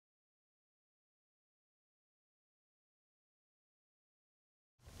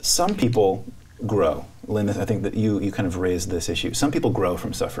some people grow. Lynn, I think that you kind of raised this issue. Some people grow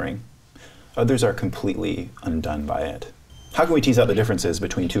from suffering. Others are completely undone by it. How can we tease out the differences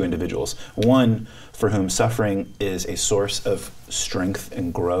between two individuals? One for whom suffering is a source of strength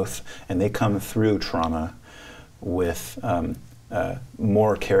and growth, and they come through trauma with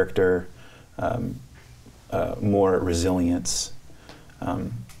more character, more resilience,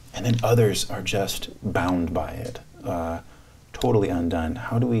 and then others are just bound by it, totally undone.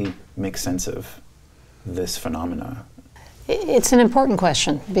 How do we make sense of this phenomena? It's an important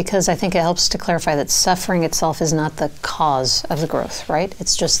question because I think it helps to clarify that suffering itself is not the cause of the growth, right?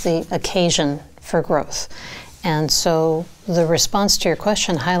 It's just the occasion for growth. And so the response to your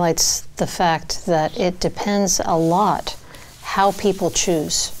question highlights the fact that it depends a lot how people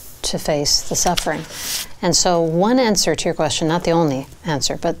choose to face the suffering. And so one answer to your question, not the only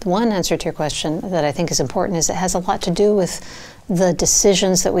answer, but one answer to your question that I think is important is it has a lot to do with the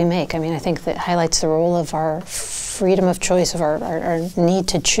decisions that we make. I mean, I think that highlights the role of our freedom of choice, of our need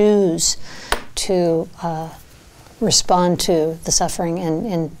to choose to respond to the suffering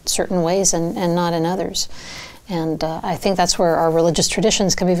in certain ways and not in others. And I think that's where our religious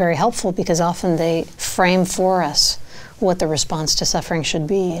traditions can be very helpful because often they frame for us what the response to suffering should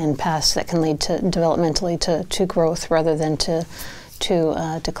be in paths that can lead to developmentally to growth rather than to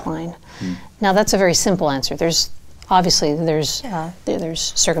decline. Now that's a very simple answer. Obviously, there's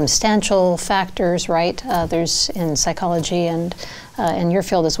circumstantial factors, right? There's in psychology and in your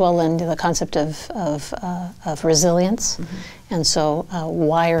field as well, Lynn, the concept of resilience. And so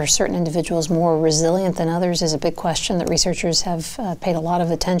why are certain individuals more resilient than others is a big question that researchers have paid a lot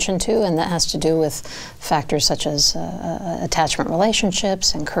of attention to, and that has to do with factors such as attachment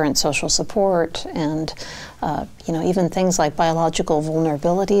relationships and current social support and even things like biological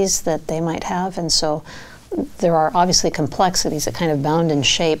vulnerabilities that they might have. And so there are obviously complexities that kind of bound and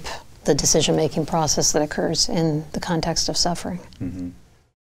shape the decision-making process that occurs in the context of suffering.